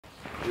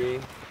3,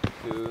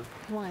 2,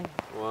 One.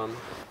 1.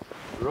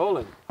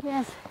 Rolling.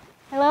 Yes.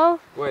 Hello.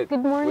 Wait. Good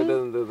morning. We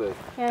didn't do this.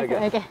 Yes.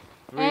 Again. Okay.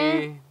 3,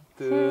 And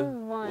 2,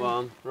 1.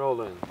 1.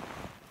 Rolling.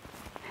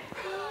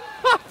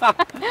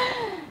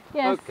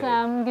 Yes.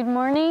 Okay. Good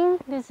morning.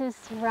 This is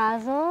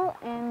Razzle,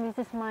 and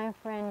this is my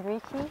friend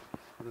Richie.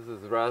 This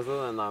is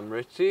Razzle and I'm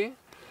Richie.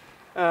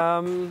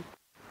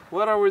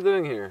 What are we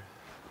doing here?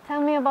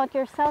 Tell me about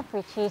yourself,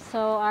 Richie,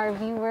 so our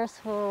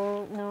viewers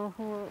will know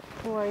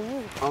who are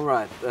you. All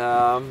right.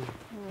 and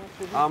what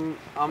you do.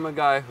 I'm a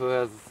guy who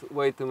has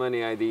way too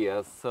many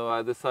ideas, so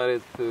I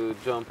decided to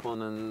jump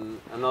on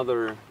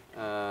another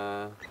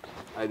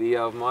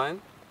idea of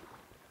mine,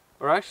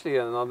 or actually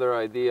another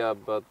idea,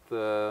 but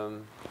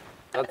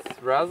that's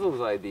Razzle's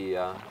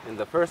idea in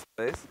the first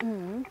place.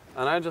 Mhm.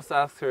 And I just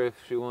asked her if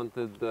she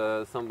wanted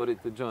somebody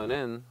to join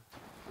in,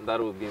 and that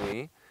would be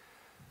me.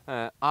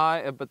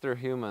 A Better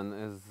Human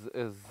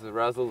is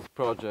Razzle's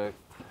project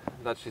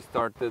that she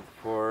started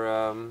for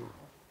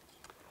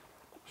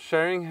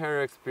sharing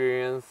her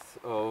experience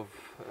of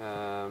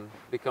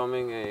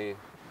becoming a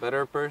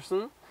better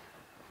person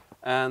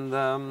and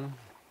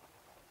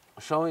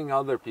showing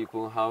other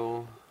people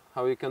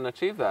how you can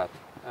achieve that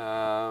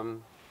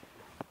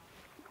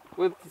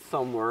with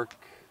some work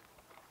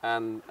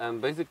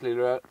and basically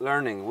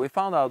learning. We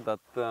found out that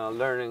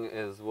learning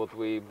is what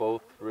we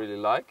both really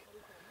like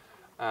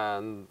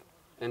and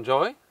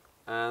enjoy,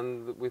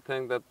 and we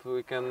think that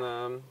we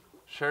can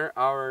share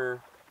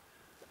our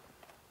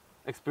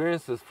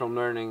experiences from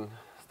learning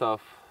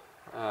stuff,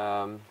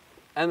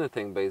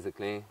 anything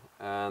basically,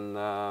 and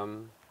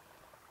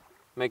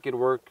make it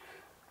work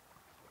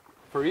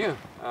for you,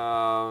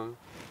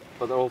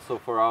 but also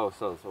for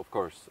ourselves, of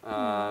course.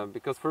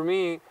 Because for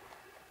me,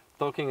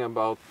 talking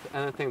about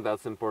anything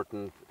that's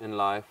important in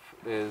life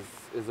is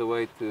a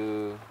way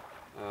to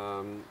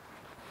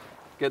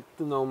get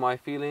to know my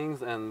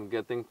feelings and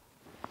getting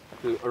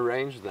to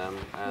arrange them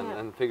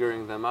and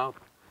figuring them out.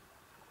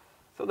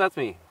 So that's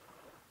me.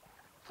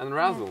 And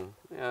Razzle,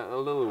 yeah, a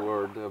little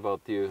word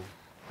about you.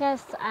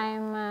 Yes,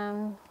 I'm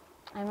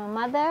a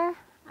mother.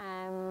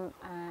 I'm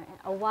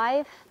a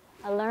wife,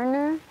 a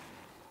learner,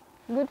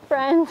 good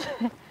friend.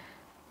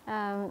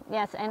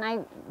 Yes, and I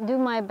do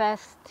my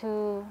best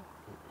to,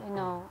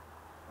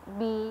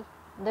 be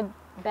the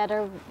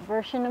better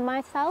version of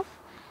myself.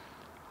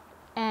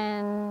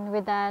 And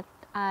with that,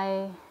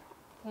 I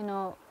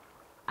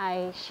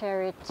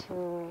share it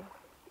to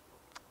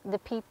the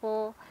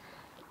people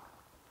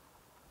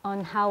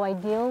on how I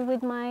deal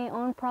with my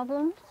own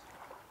problems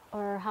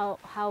or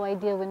how I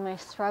deal with my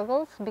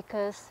struggles,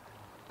 because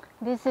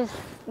this is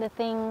the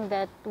thing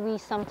that we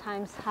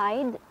sometimes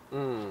hide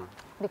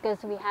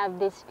because we have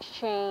this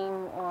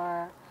shame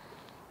or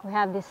we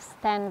have this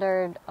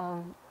standard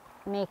of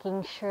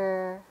making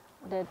sure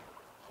that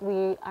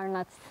we are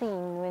not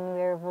seen when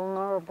we're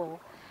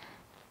vulnerable.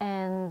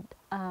 And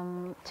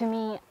to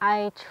me,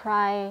 I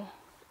try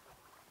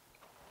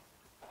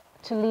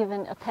to live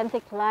an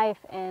authentic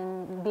life,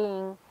 and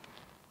being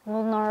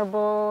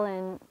vulnerable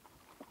and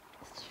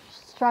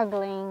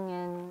struggling,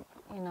 and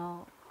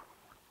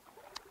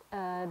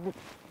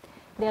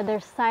the other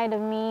side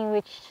of me,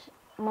 which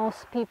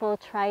most people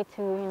try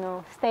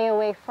to stay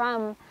away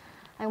from.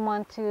 I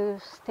want to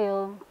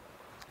still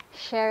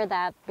share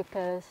that,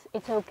 because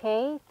it's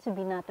okay to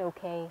be not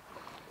okay.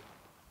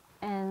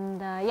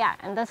 And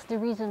and that's the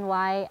reason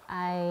why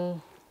I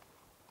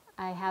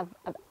have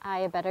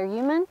a Better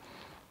Human,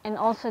 and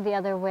also the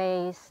other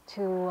ways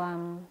to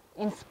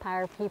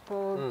inspire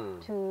people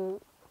to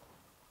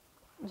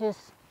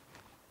just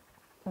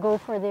go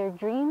for their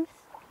dreams.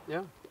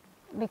 Yeah.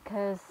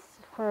 Because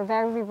for a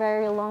very,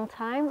 very long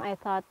time I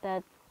thought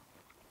that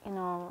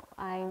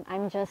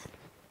I'm just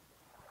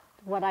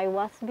what I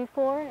was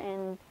before,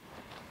 and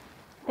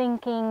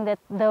thinking that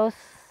those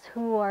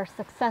who are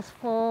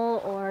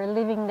successful or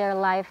living their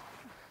life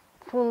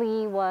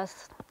fully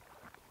was,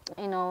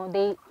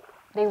 they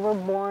were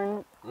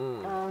born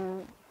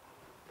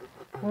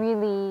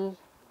really,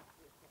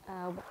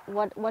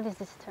 what is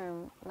this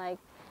term? Like,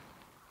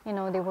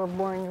 they were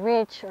born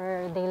rich,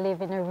 or they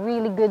live in a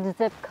really good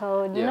zip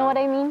code. You know what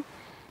I mean?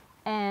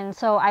 And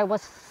so I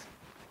was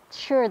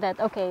sure that,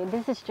 okay,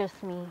 this is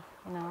just me.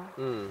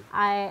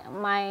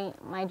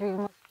 My dream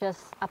was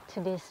just up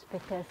to this,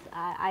 because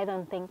I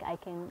don't think I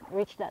can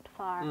reach that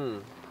far.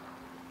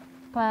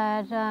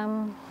 But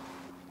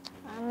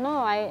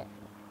no,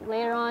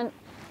 later on,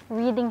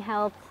 reading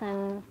helps,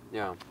 and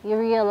you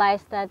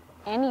realize that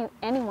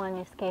anyone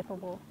is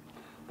capable.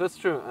 That's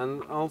true,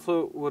 and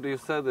also what you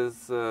said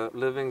is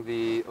living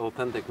the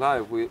authentic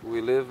life.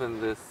 We live in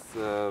this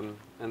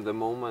in the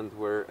moment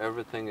where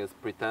everything is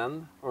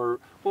pretend, or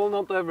well,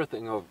 not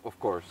everything, of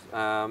course,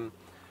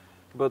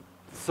 but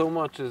so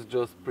much is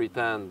just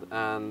pretend,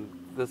 and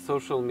the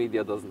social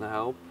media doesn't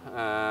help.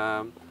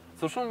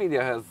 Social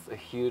media has a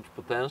huge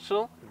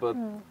potential, but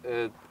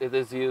it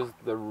is used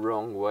the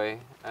wrong way,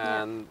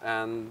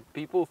 and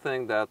people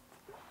think that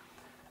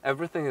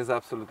everything is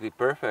absolutely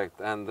perfect,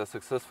 and the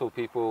successful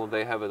people,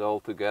 they have it all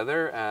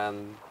together,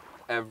 and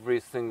every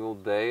single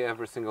day,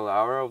 every single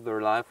hour of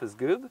their life is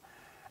good,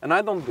 and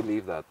I don't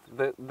believe that.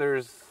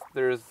 There's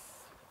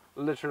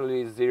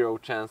literally zero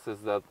chances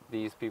that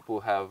these people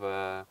have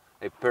a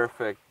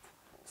perfect,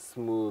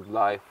 smooth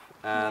life,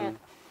 and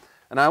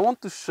I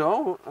want to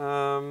show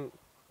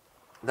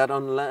that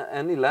on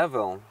any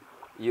level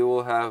you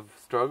will have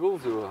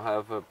struggles, you will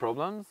have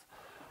problems,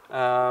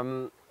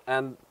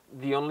 and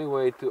the only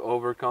way to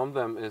overcome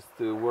them is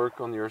to work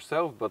on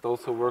yourself, but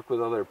also work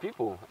with other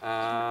people.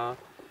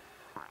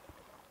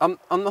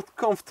 I'm not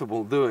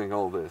comfortable doing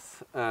all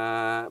this,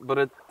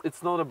 but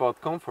it's not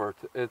about comfort.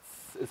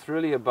 It's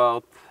really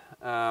about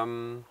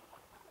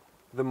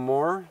the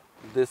more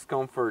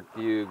discomfort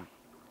you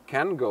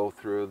can go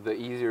through, the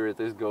easier it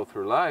is to go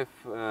through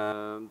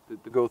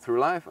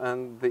life,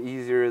 and the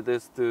easier it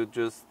is to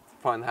just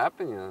find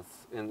happiness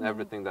in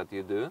everything that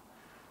you do.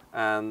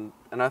 And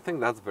I think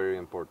that's very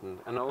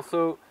important. And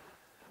also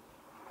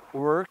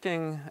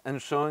working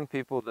and showing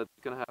people that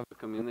you can have a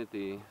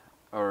community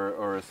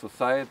or a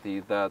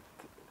society that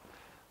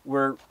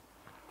where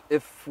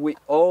if we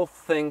all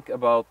think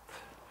about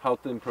how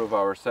to improve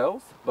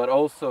ourselves, but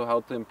also how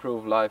to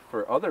improve life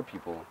for other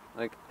people.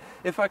 Like,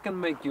 if I can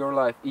make your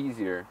life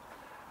easier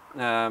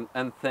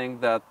and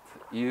think that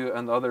you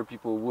and other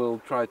people will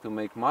try to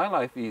make my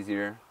life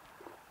easier,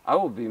 I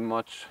will be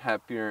much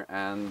happier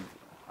and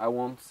I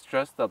won't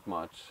stress that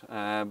much.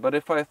 But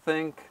if I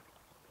think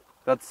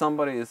that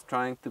somebody is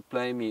trying to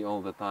play me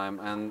all the time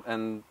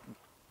and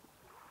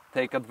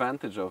take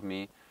advantage of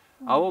me,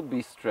 I will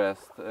be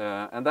stressed,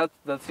 and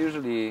that's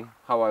usually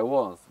how I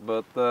was.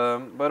 But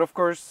of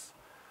course,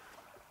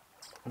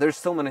 there's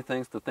so many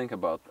things to think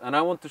about, and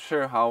I want to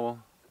share how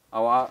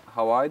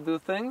I do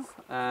things,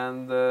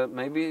 and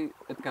maybe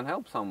it can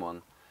help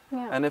someone.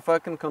 Yeah. And if I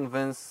can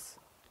convince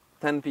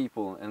 10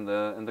 people in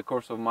the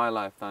course of my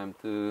lifetime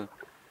to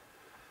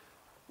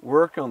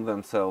work on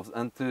themselves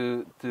and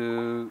to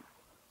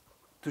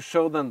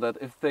show them that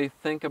if they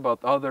think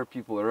about other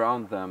people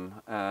around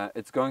them,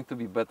 it's going to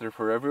be better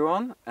for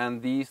everyone,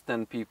 and these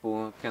 10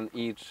 people can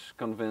each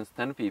convince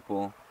 10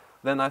 people,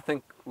 then I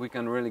think we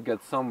can really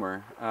get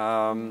somewhere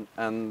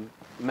and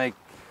make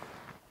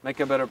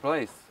a better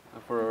place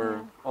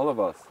for all of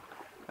us.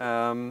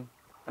 And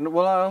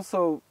what I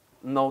also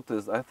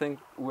noticed, I think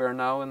we're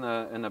now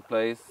in a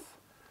place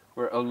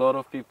where a lot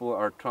of people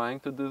are trying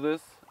to do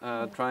this,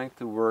 trying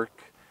to work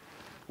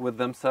with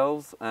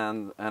themselves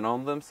and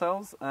on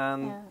themselves,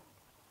 and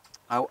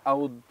I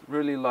would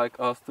really like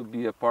us to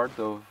be a part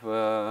of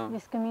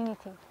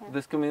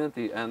this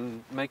community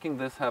and making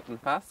this happen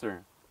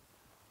faster.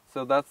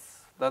 So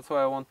that's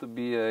why I want to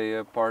be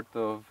a part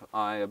of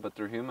a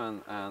Better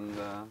Human,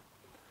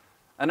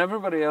 and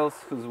everybody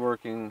else who's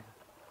working.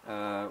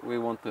 We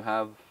want to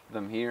have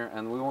them here,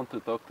 and we want to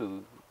talk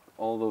to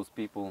all those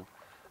people,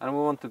 and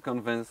we want to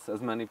convince as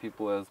many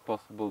people as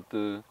possible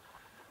to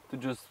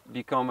just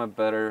become a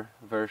better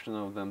version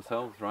of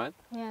themselves, right?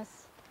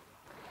 Yes,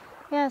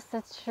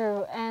 that's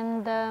true.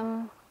 And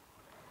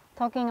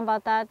talking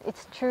about that,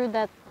 it's true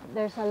that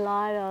there's a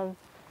lot of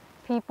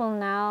people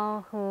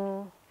now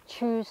who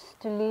choose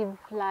to live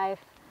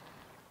life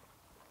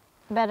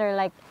better,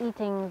 like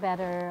eating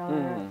better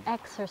or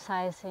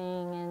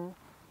exercising, and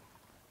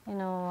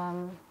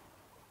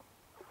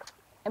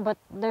but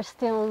there's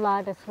still a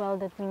lot as well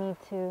that we need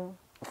to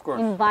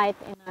invite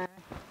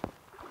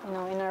in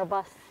our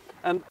bus.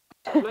 And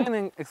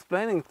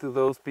explaining to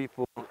those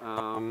people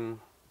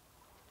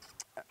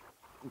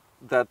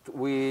that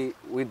we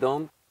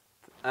don't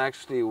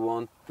actually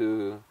want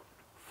to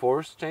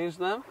force change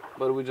them,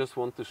 but we just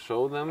want to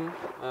show them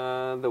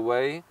the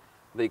way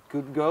they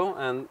could go,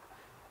 and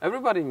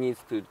everybody needs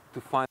to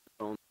find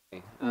their own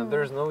way.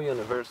 There's no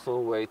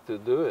universal way to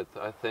do it,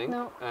 I think.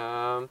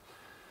 No.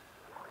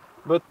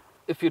 But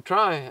if you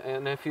try,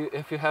 and if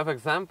you have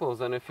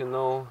examples, and if you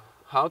know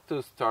how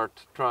to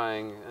start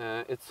trying,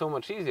 it's so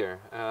much easier.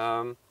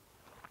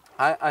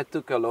 I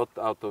took a lot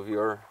out of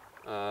your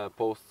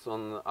posts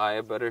on I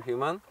A Better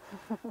Human,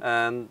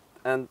 and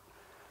can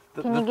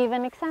you give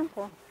an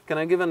example? Can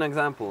I give an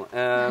example?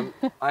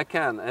 I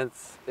can.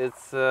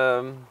 It's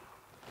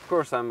of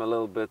course I'm a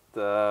little bit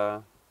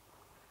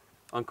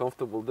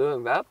uncomfortable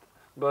doing that,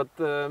 but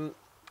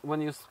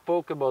when you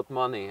spoke about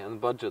money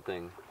and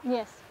budgeting,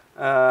 yes,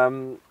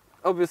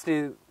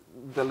 obviously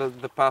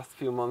the past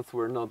few months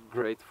were not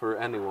great for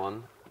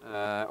anyone,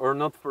 or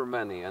not for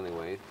many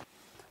anyway,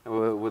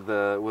 with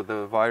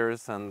the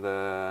virus and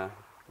the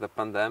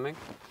pandemic,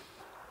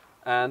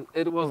 and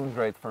it wasn't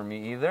great for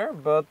me either.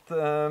 But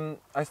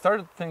I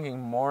started thinking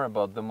more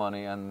about the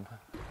money and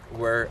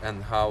where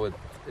and how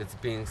it's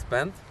being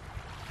spent,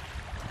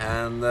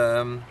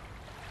 and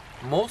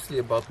mostly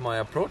about my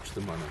approach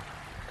to money.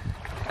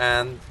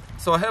 And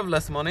so I have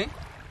less money,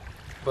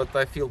 but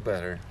I feel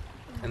better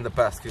in the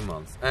past few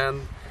months.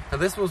 And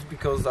this was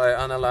because I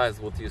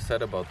analyzed what you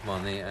said about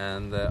money,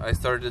 and I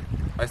started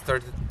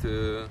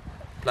to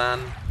plan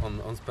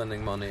on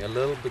spending money a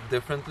little bit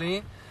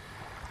differently,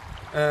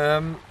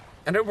 and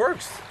it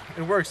works.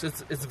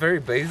 It's very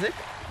basic,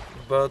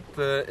 but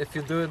if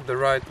you do it the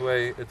right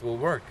way, it will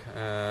work.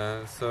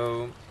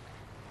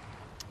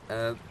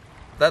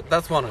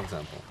 That's one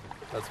example.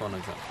 That's one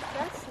example.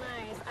 That's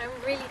nice. I'm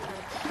really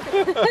touched.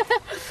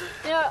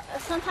 You know,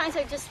 sometimes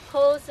I just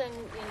post and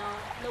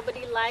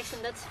nobody likes,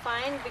 and that's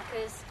fine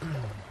because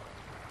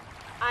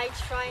I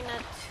try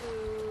not to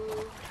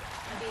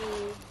be.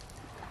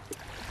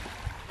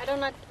 I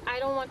don't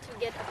want to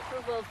get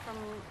approval from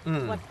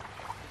what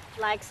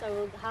likes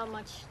how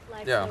much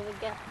likes I will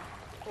get,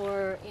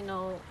 or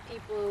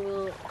people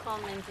will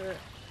comment and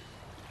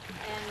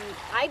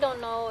I don't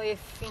know if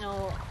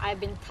I've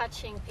been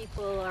touching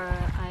people or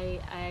I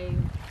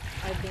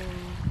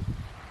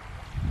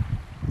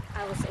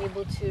was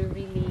able to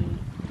really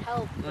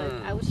help, but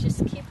I was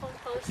just keep on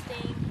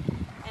posting,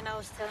 and I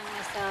was telling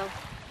myself,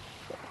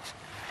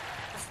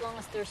 as long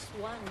as there's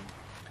one.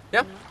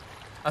 Yeah.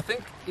 I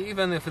think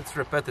even if it's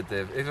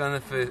repetitive, even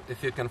if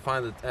you can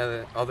find it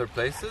at other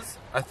places,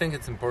 I think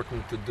it's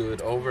important to do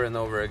it over and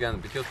over again,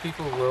 because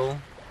people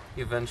will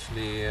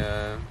eventually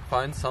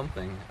find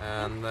something,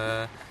 and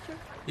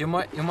you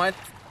might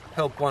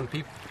help one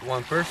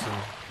person,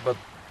 but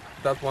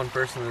that one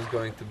person is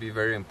going to be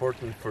very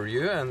important for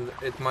you, and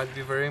it might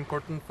be very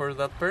important for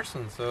that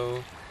person.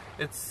 So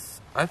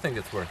I think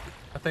it's worth it.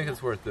 I think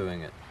it's worth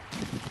doing it.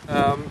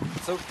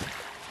 So,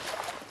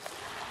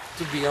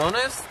 to be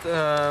honest,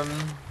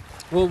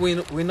 well,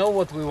 we know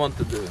what we want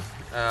to do,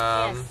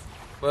 Yes.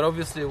 but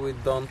obviously we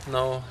don't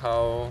know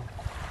how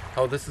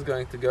this is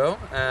going to go.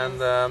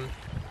 And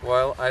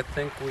while I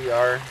think we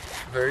are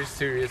very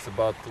serious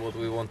about what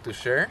we want to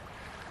share,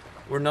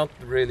 we're not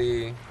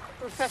really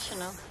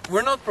Professional.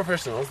 We're not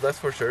professionals, that's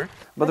for sure.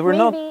 But But we're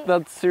not maybe-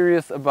 that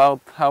serious about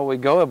how we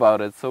go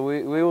about it. So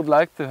we would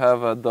like to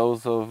have a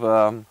dose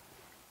of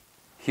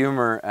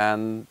humor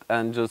and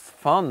just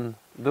fun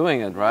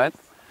doing it, right?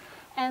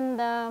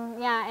 And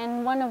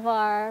and one of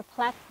our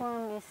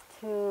platform is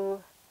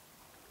to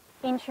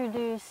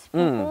introduce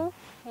people.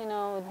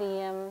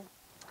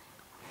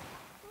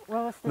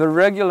 What was The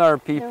regular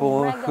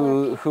people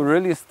regular who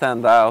really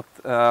stand out.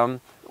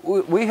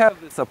 We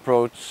have this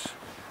approach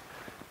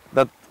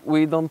that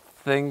we don't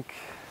think.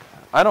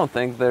 I don't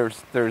think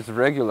there's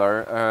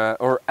regular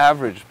or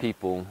average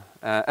people.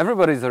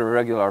 Everybody's a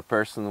regular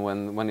person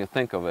when you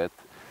think of it,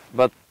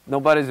 but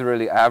nobody's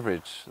really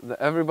average.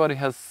 Everybody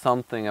has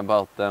something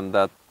about them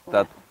that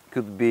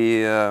could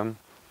be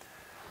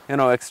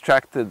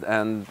extracted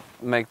and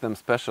make them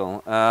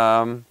special.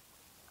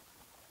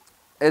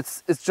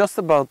 It's just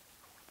about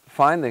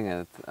finding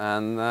it,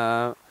 and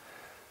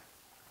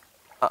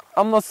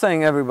I'm not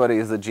saying everybody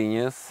is a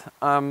genius.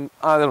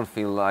 I don't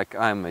feel like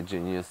I'm a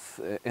genius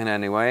in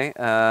any way,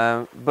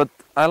 but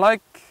I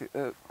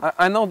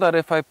know that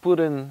if I put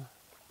in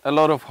a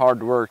lot of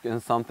hard work in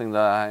something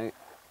that I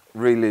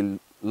really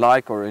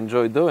like or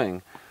enjoy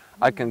doing,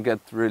 I can get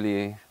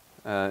really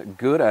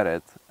good at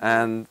it,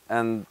 and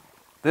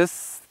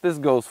this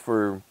goes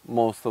for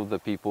most of the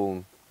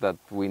people that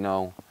we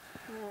know.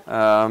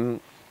 And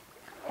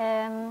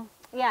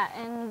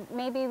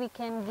maybe we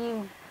can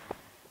give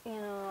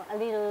a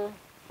little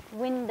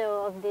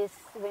window of this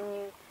when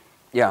you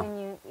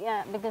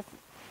because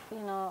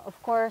of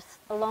course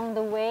along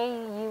the way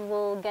you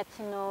will get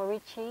to know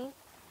Richie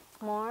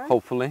more.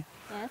 Hopefully.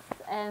 Yes,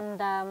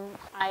 and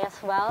I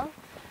as well.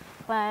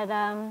 But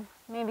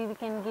maybe we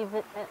can give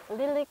it a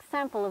little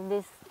example of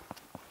this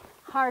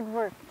hard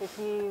work that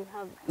you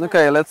have done.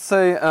 Okay, let's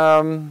say.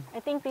 I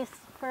think this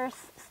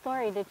first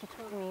story that you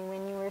told me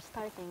when you were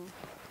starting.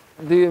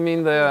 Do you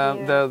mean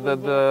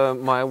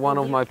one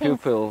of my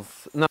pins.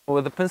 pupils? No,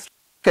 with the pins.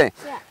 Okay.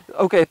 Yeah.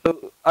 Okay.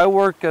 So I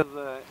work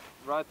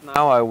right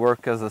now. I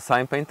work as a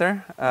sign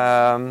painter,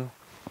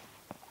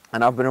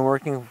 and I've been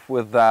working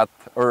with that,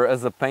 or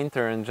as a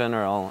painter in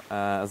general,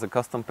 as a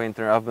custom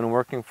painter. I've been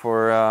working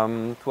for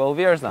 12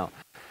 years now.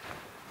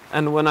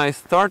 And when I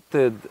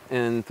started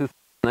in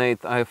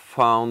 2008, I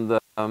found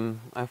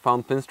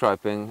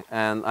pinstriping,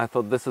 and I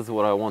thought this is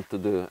what I want to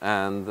do.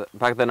 And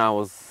back then I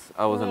was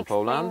Can you in explain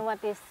Poland.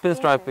 what is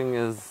Pinstriping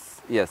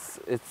is, yes,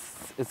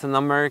 it's an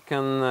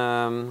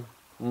American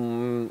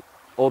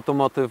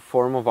automotive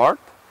form of art,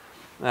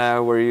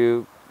 where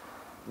you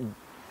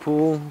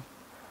pull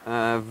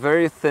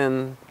very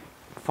thin,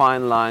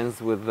 fine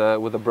lines with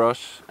a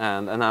brush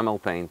and enamel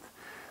paint,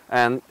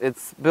 and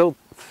it's built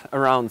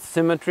around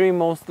symmetry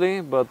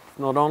mostly, but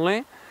not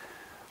only.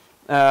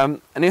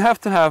 And you have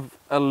to have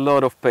a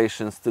lot of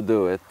patience to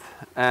do it.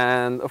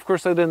 And of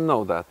course I didn't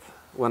know that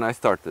when I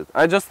started.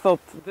 I just thought,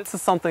 this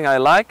is something I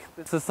like,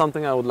 this is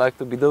something I would like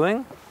to be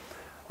doing.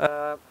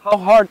 How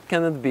hard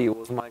can it be,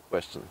 was my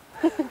question,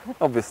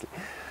 obviously.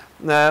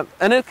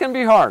 And it can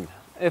be hard.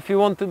 If you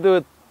want to do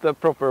it the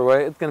proper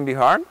way, it can be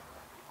hard.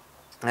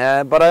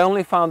 But I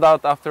only found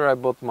out after I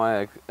bought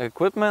my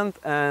equipment,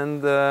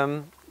 and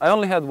I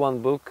only had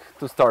one book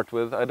to start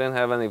with. I didn't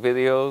have any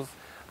videos.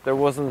 There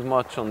wasn't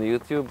much on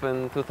YouTube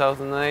in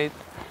 2008.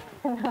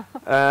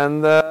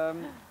 And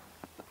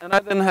I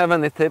didn't have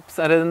any tips.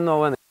 I didn't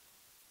know any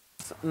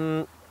tips.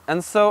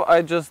 And so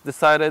I just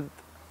decided,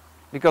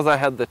 because I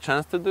had the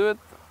chance to do it,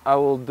 I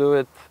will do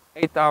it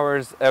 8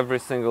 hours every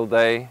single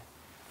day,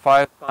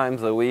 5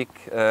 times a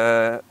week.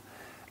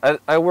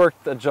 I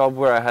worked a job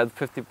where I had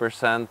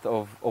 50%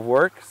 of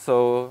work,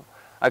 so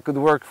I could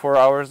work 4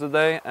 hours a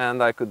day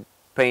and I could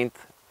paint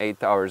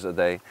 8 hours a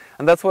day.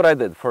 And that's what I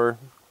did for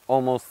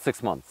almost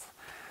 6 months.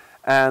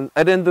 And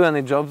I didn't do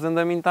any jobs in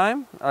the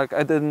meantime. Like,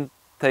 I didn't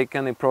take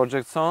any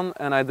projects on,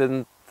 and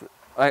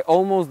I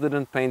almost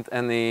didn't paint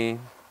any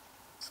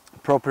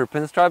proper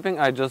pinstriping.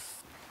 I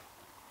just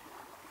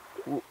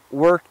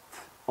worked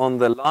on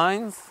the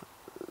lines,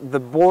 the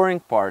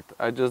boring part.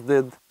 I just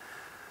did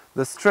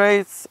the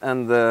straights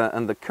and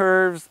the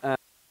curves, and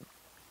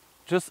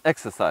just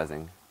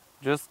exercising,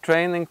 just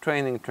training.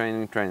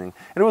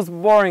 It was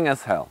boring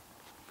as hell.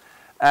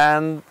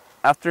 And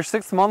after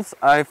 6 months,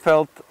 I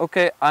felt,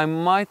 okay, I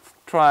might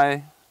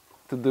try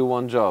to do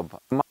one job.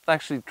 I might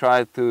actually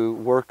try to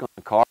work on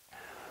a car.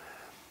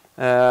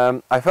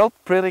 I felt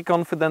pretty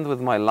confident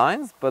with my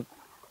lines, but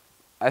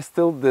I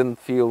still didn't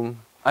feel...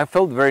 I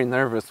felt very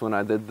nervous when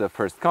I did the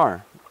first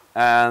car.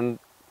 And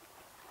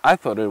I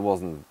thought it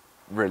wasn't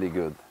really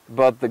good.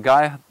 But the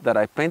guy that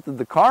I painted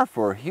the car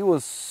for, he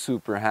was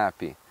super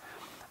happy.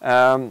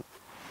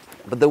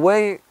 But the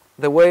way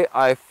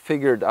I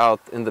figured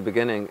out in the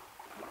beginning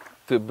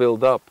to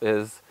build up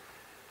is,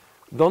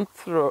 don't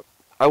throw...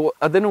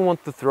 I didn't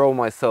want to throw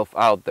myself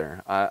out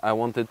there. I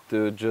wanted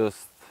to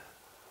just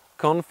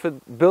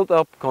build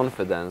up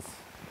confidence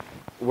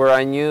where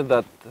I knew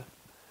that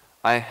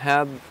I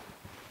had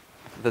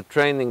the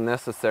training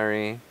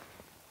necessary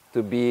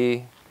to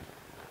be,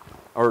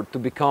 or to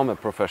become a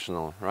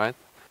professional, right?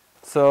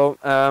 So,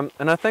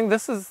 and I think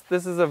this is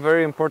a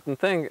very important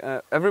thing.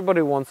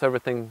 Everybody wants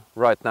everything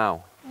right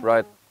now,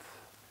 right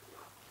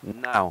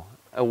now,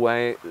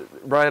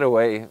 right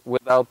away,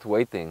 without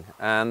waiting,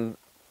 and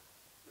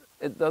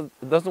it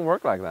doesn't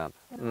work like that.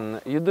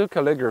 You do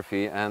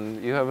calligraphy,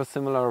 and you have a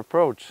similar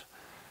approach.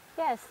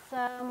 Yes,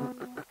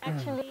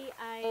 actually,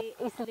 I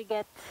easily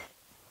get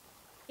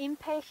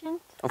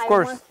impatient. Of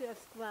course. I want to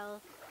as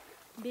well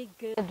be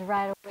good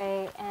right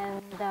away,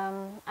 and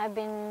I've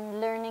been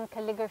learning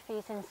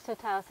calligraphy since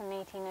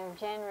 2018 of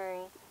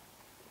January,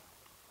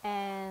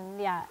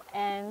 and yeah,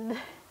 and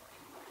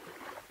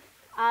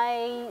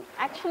I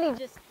actually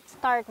just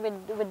start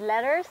with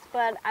letters,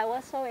 but I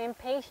was so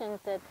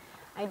impatient that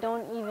I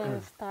don't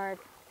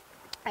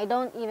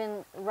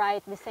even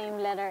write the same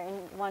letter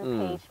in one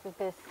page,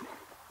 because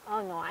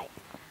oh no,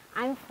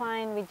 I'm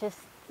fine with just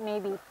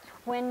maybe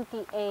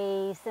 20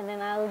 A's, and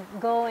then I'll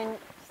go and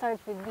start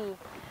with B.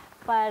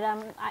 But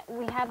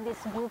we have this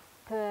group,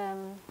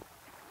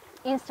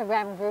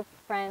 Instagram group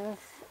friends,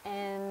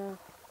 and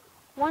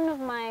one of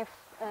my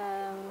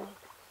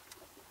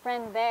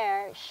friend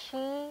there,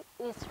 she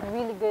is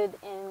really good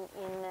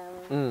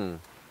in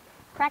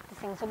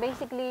practicing. So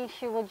basically,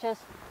 she will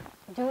just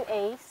do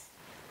A's,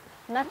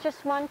 not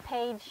just one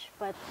page,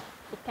 but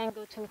it can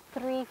go to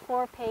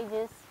 3-4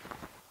 pages.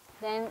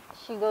 Then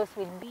she goes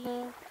with B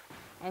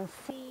and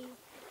C,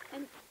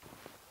 and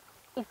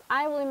if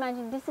I will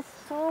imagine, this is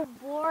so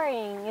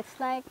boring. It's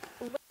like,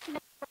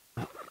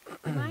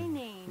 my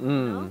name, you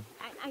know?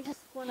 I just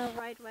want to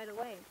write right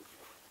away.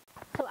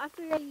 So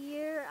after a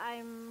year,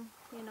 I'm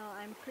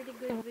pretty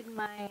good with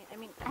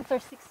after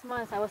 6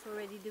 months, I was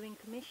already doing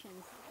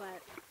commissions.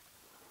 But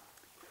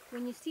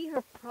when you see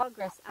her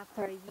progress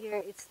after a year,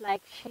 it's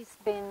like she's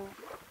been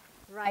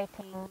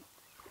writing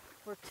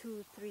for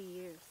 2-3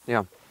 years.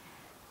 Yeah.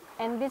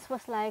 And this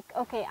was like,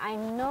 okay, I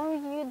know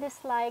you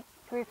dislike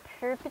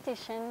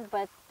repetition,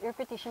 but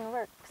repetition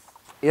works.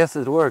 Yes,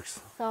 it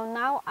works. So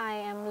now I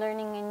am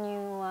learning a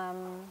new,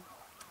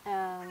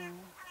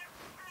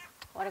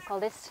 what do you call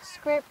this,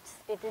 script.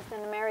 It is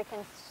an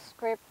American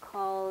script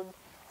called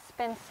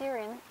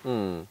Spencerian,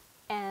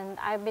 and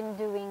I've been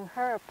doing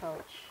her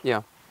approach.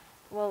 Yeah.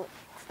 Well,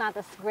 it's not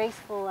as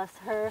graceful as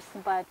hers,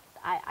 but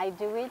I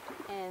do it,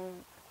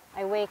 and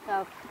I wake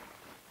up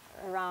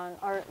around,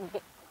 I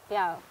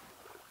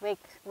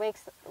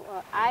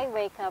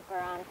wake up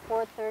around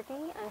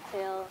 4:30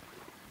 until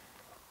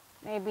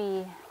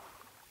maybe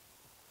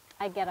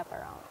I get up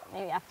around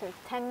maybe after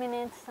 10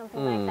 minutes,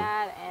 something like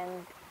that,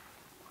 and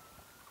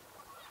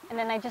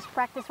then I just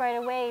practice right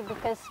away,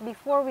 because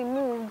before we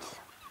moved,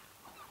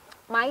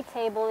 my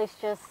table is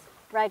just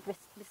right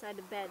beside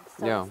the bed,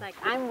 so it's like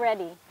I'm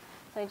ready.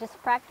 So I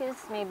just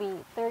practice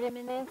maybe 30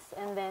 minutes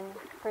and then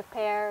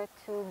prepare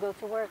to go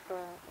to work,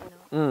 or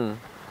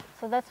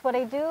So that's what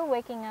I do,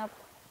 waking up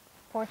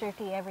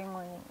 4:30 every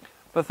morning.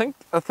 But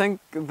I think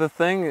the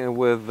thing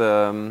with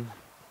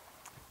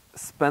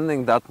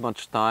spending that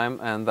much time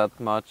and that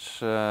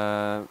much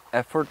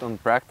effort on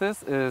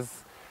practice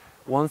is,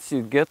 once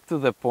you get to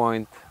the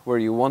point where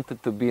you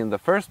wanted to be in the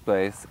first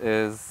place,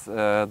 is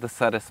the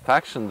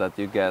satisfaction that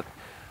you get.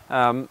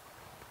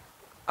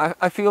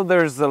 I feel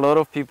there's a lot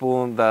of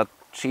people that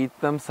cheat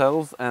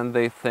themselves, and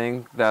they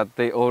think that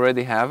they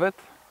already have it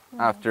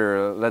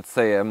after, let's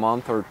say, a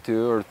month or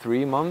 2 or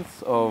 3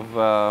 months of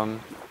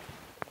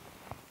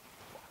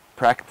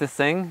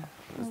practicing.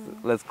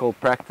 Let's call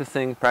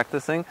practicing.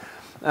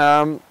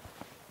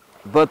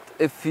 But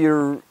if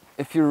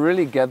if you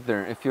really get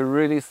there, if you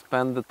really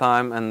spend the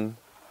time and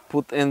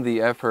put in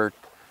the effort,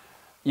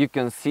 you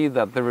can see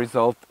that the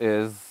result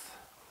is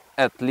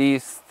at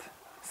least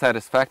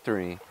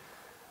satisfactory.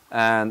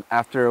 And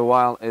after a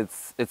while,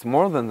 it's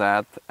more than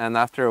that. And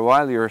after a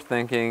while, you're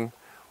thinking,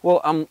 well,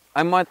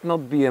 I might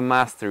not be a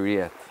master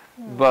yet,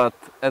 but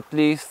at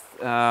least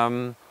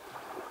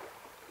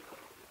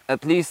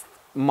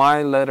my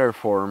letter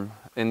form,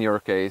 in your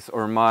case,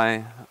 or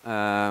my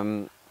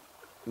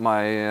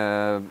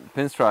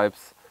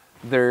pinstripes,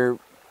 they're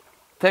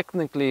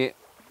technically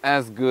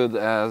as good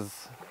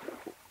as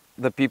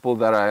the people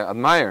that I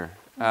admire.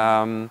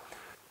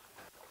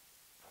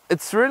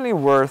 It's really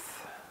worth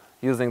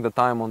using the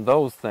time on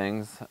those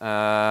things,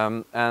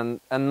 and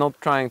not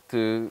trying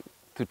to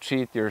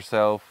cheat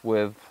yourself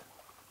with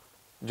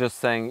just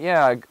saying,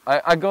 yeah,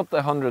 I got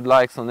 100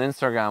 likes on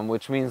Instagram,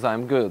 which means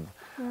I'm good.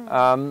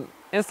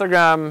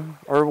 Instagram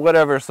or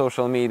whatever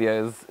social media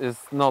is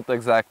not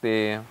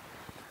exactly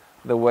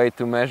the way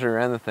to measure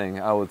anything,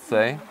 I would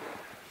say.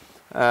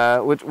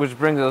 Which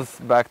brings us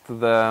back to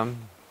the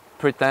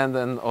pretend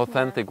and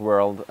authentic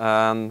world.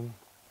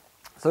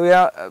 So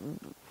yeah,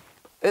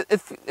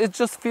 it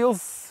just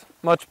feels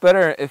much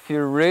better if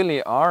you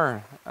really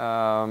are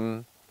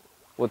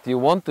what you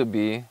want to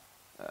be,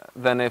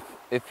 than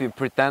if you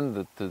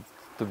pretend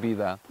to be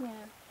that.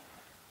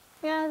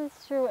 Yeah,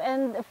 that's true.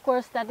 And of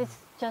course, that is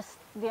just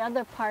the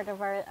other part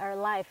of our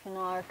life, you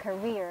know, our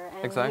career.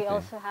 And Exactly. we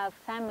also have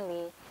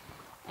family.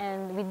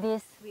 And with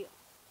this,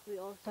 we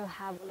also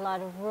have a lot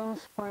of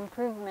rooms for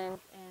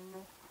improvement. And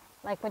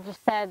like what you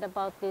said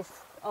about this,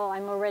 oh,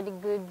 I'm already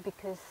good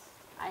because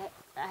I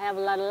have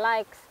a lot of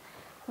likes.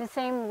 The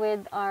same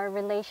with our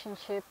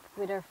relationship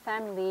with our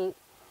family.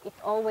 It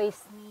always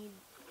needs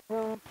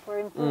room for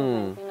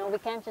improvement. You know, we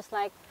can't just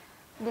like,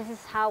 this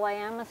is how I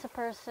am as a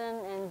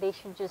person, and they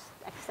should just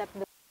accept the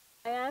way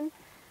I am,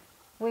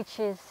 which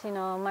is, you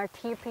know,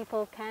 martyr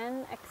people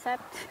can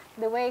accept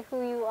the way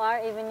who you are,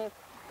 even if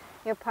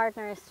your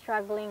partner is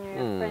struggling or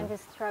your friend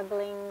is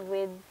struggling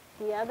with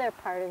the other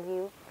part of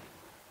you.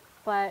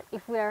 But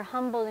if we are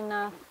humble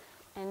enough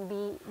and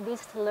be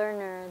this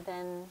learner,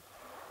 then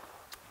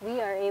we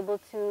are able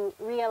to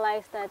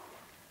realize that,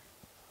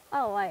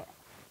 oh,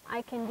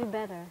 I can do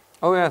better.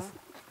 Oh yes.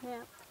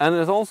 Yeah. And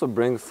it also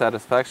brings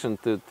satisfaction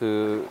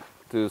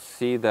to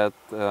see that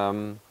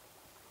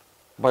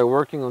by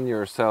working on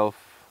yourself,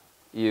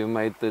 you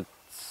made it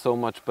so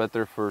much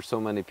better for so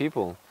many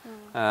people,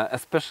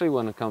 especially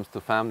when it comes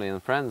to family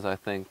and friends, I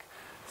think.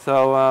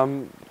 So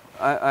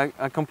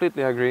I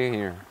completely agree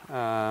here.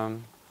 I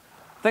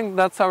think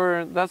that's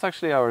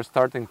actually our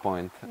starting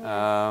point.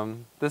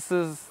 This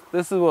is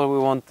what we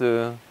want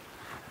to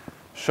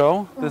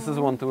show. This is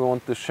what we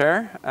want to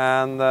share,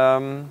 and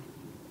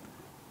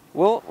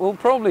we'll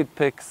probably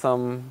pick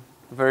some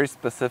very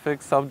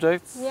specific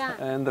subjects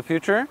in the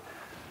future.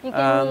 You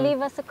can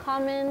leave us a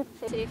comment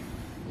if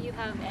you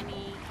have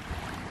any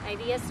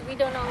ideas. We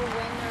don't know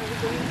when are we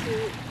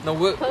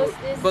going to post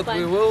this, but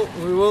we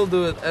will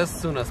do it as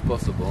soon as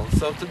possible.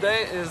 So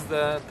today is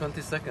the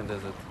 22nd,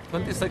 is it?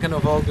 22nd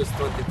of August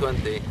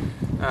 2020,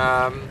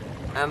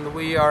 and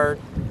we are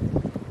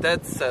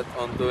dead set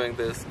on doing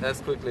this as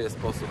quickly as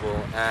possible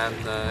and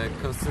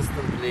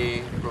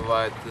consistently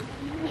provide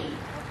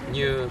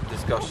new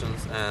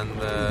discussions and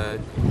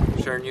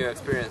share new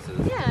experiences.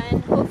 Yeah,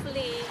 and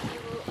hopefully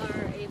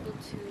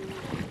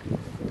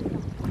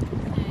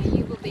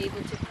you will be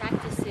able to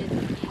practice it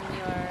in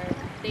your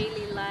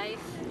daily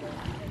life,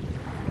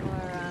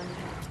 or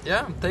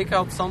yeah, take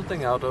out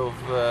something out of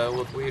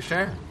what we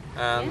share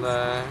and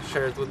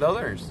share it with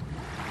others.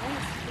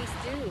 Yes, please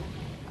do.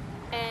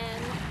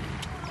 And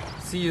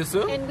see you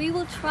soon. And we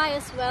will try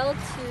as well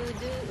to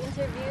do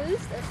interviews.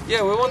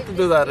 Yeah, we want to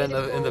do that in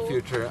the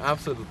future.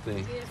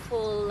 Absolutely.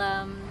 Beautiful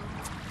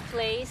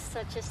place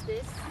such as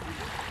this.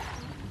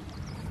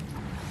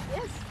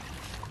 Yes.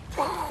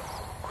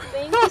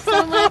 Thank you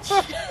so much.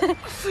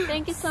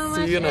 Thank you so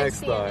much. See you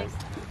next time.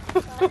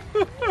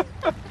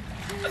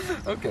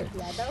 Okay.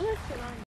 Yeah, that was long.